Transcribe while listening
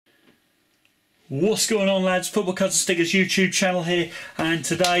What's going on, lads? Football Cards and Stickers YouTube channel here, and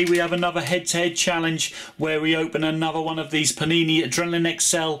today we have another head-to-head challenge where we open another one of these Panini ADRENALYN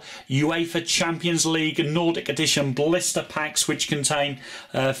XL UEFA Champions League Nordic Edition blister packs, which contain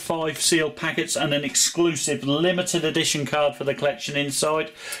 5 sealed packets and an exclusive limited edition card for the collection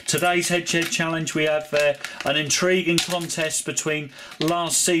inside. Today's head-to-head challenge, we have an intriguing contest between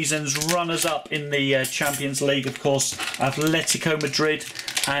last season's runners-up in the Champions League, of course, Atletico Madrid,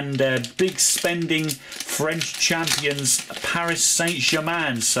 and big spending French champions Paris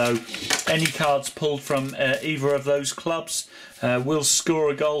Saint-Germain. So any cards pulled from either of those clubs will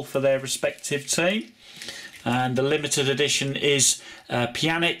score a goal for their respective team. And the limited edition is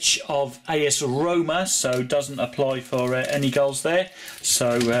Pjanic of AS Roma, so doesn't apply for any goals there.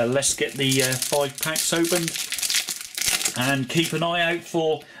 So let's get the 5 packs opened and keep an eye out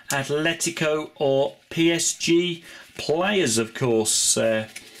for Atletico or PSG players, of course.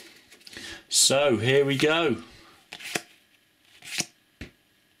 So here we go.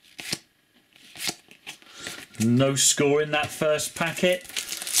 No score in that first packet.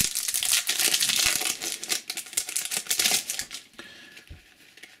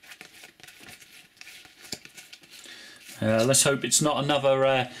 Let's hope it's not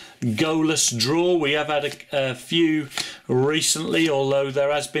another goalless draw. We have had a few recently, although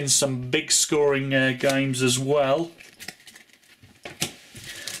there has been some big scoring games as well.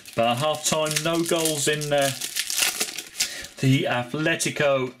 But at half-time, no goals in the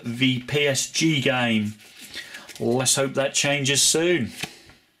Atletico v PSG game. Let's hope that changes soon.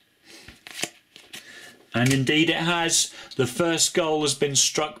 And indeed it has. The first goal has been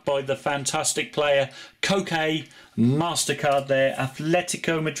struck by the fantastic player Koke. MasterCard there.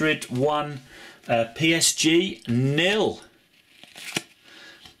 Atletico Madrid 1, PSG 0.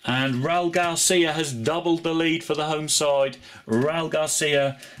 And Raul Garcia has doubled the lead for the home side. Raul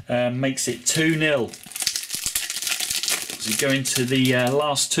Garcia makes it 2-0. As we go into the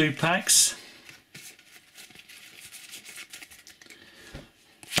last 2 packs.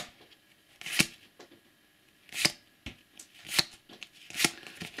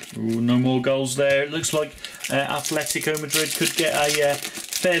 Ooh, no more goals there. It looks like Atletico Madrid could get a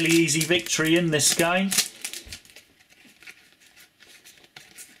fairly easy victory in this game.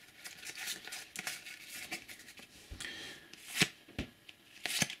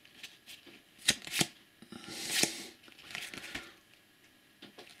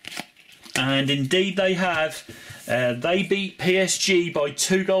 And indeed they have. They beat PSG by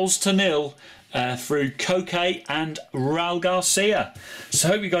 2-0 through Koke and Raul Garcia. So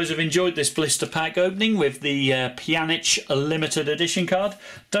I hope you guys have enjoyed this blister pack opening with the Pjanic limited edition card.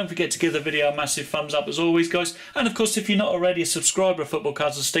 Don't forget to give the video a massive thumbs up as always, guys. And of course, if you're not already a subscriber of Football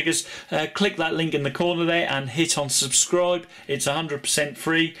Cards and Stickers, click that link in the corner there and hit on subscribe. It's 100%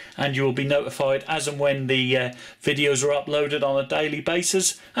 free and you will be notified as and when the videos are uploaded on a daily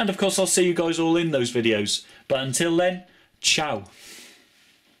basis. And of course, I'll see you guys all in those videos. But until then, ciao.